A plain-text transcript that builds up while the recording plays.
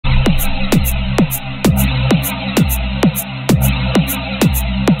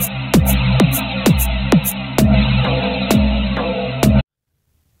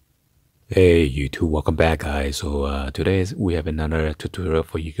Hey YouTube, welcome back guys. So today we have another tutorial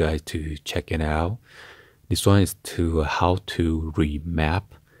for you guys to check it out. This one is to how to remap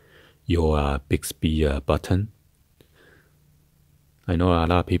your Bixby button. I know a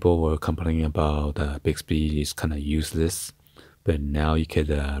lot of people were complaining about Bixby is kind of useless, but now you can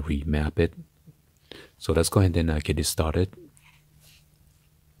remap it. So let's go ahead and get it started.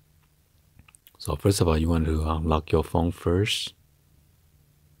 So first of all, you want to unlock your phone first.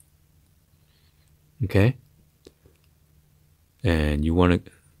 Okay, and you want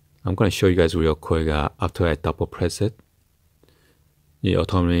to, I'm going to show you guys real quick. After I double press it, it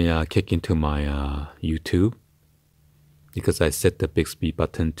automatically kick into my YouTube, because I set the Bixby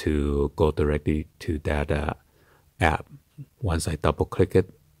button to go directly to that app. Once I double click it,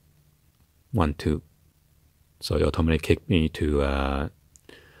 1, 2, so it automatically kick me to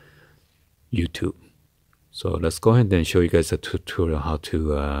YouTube. So let's go ahead and show you guys a tutorial how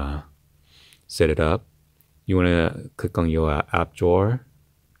to set it up. You want to click on your app drawer,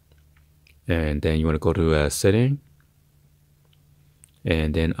 and then you want to go to setting,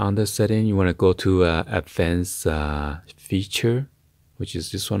 and then under setting you want to go to advanced feature, which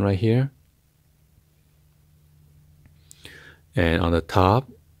is this one right here, and on the top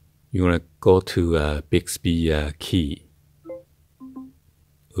you want to go to Bixby key.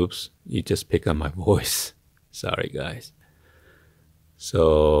 Oops, you just pick up my voice. Sorry guys.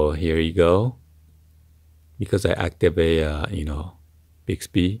 So here you go. Because I activate,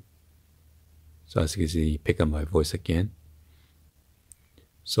 Bixby. So as you can see, pick up my voice again.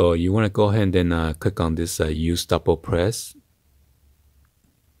 So you want to go ahead and click on this use double press.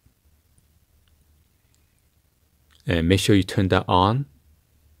 And make sure you turn that on.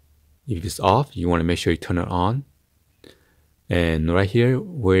 If it's off, you want to make sure you turn it on. And right here,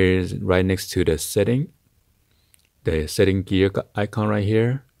 where right next to the setting gear icon right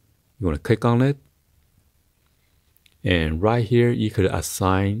here, you want to click on it. And right here, you could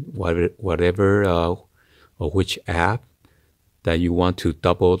assign whatever or which app that you want to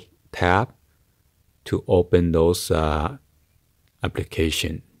double tap to open those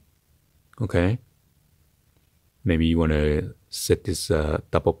application. Okay. Maybe you want to set this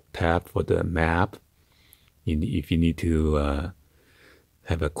double tap for the map. If you need to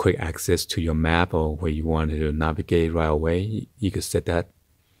have a quick access to your map, or where you want to navigate right away, you could set that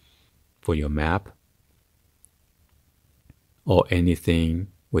for your map. Or anything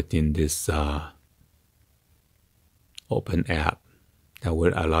within this open app that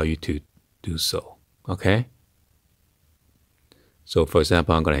will allow you to do so. Okay. So for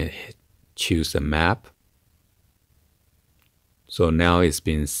example, I'm going to choose a map. So now it's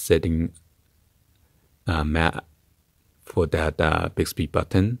been setting a map for that Bixby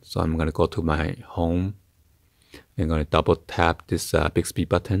button. So I'm going to go to my home. I'm going to double tap this Bixby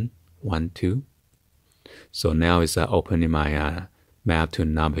button. 1, 2. So now it's opening my map to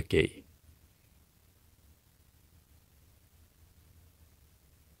navigate.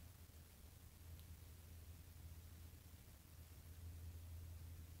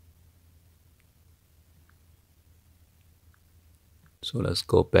 So let's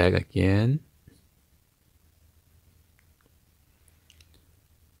go back again.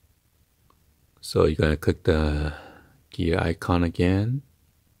 So you're going to click the gear icon again.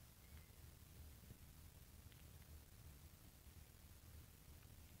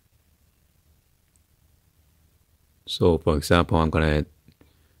 So for example, I'm going to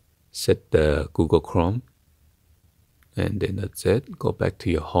set the Google Chrome, and then that's it. Go back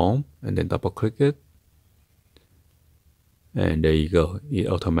to your home and then double click it. And there you go. It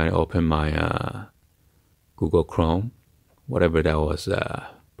automatically opened my Google Chrome, whatever that was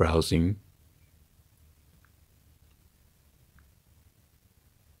browsing.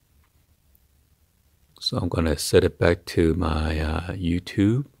 So I'm going to set it back to my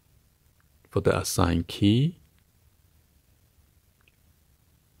YouTube for the assign key.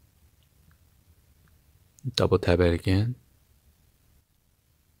 Double tap it again.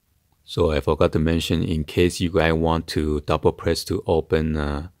 So I forgot to mention, in case you guys want to double press to open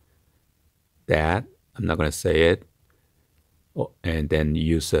that, I'm not going to say it. And then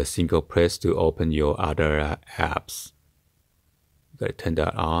use a single press to open your other apps. You got to turn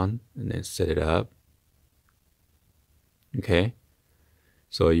that on and then set it up. Okay.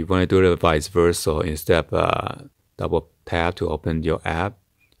 So you want to do the vice versa. Instead of double tap to open your app,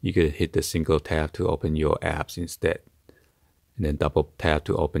 you could hit the single tap to open your apps instead, and then double tap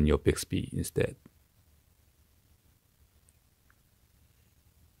to open your Bixby instead.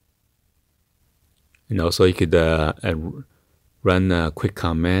 And also you could run a quick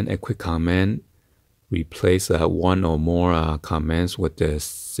command. A quick command replace one or more commands with a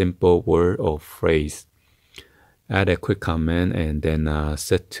simple word or phrase. Add a quick command and then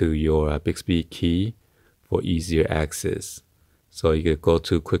set to your Bixby key for easier access. So you could go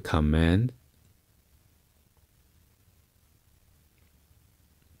to quick command.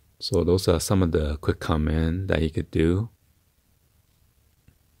 So those are some of the quick commands that you could do.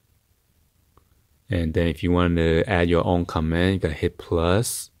 And then if you want to add your own command, you can hit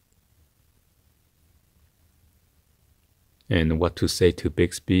plus. And what to say to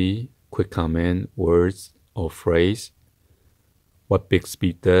Bixby, quick command, words or phrase. What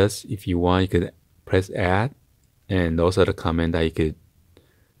Bixby does, if you want, you could press add. And those are the commands that you could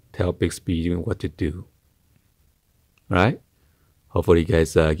tell Bixby what to do. Right? Hopefully you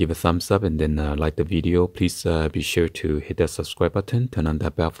guys give a thumbs up and then like the video. Please be sure to hit that subscribe button, turn on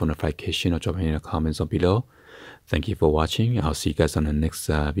that bell for notification, or drop any comments on below. Thank you for watching. I'll see you guys on the next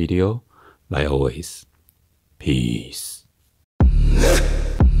video. Like always, peace.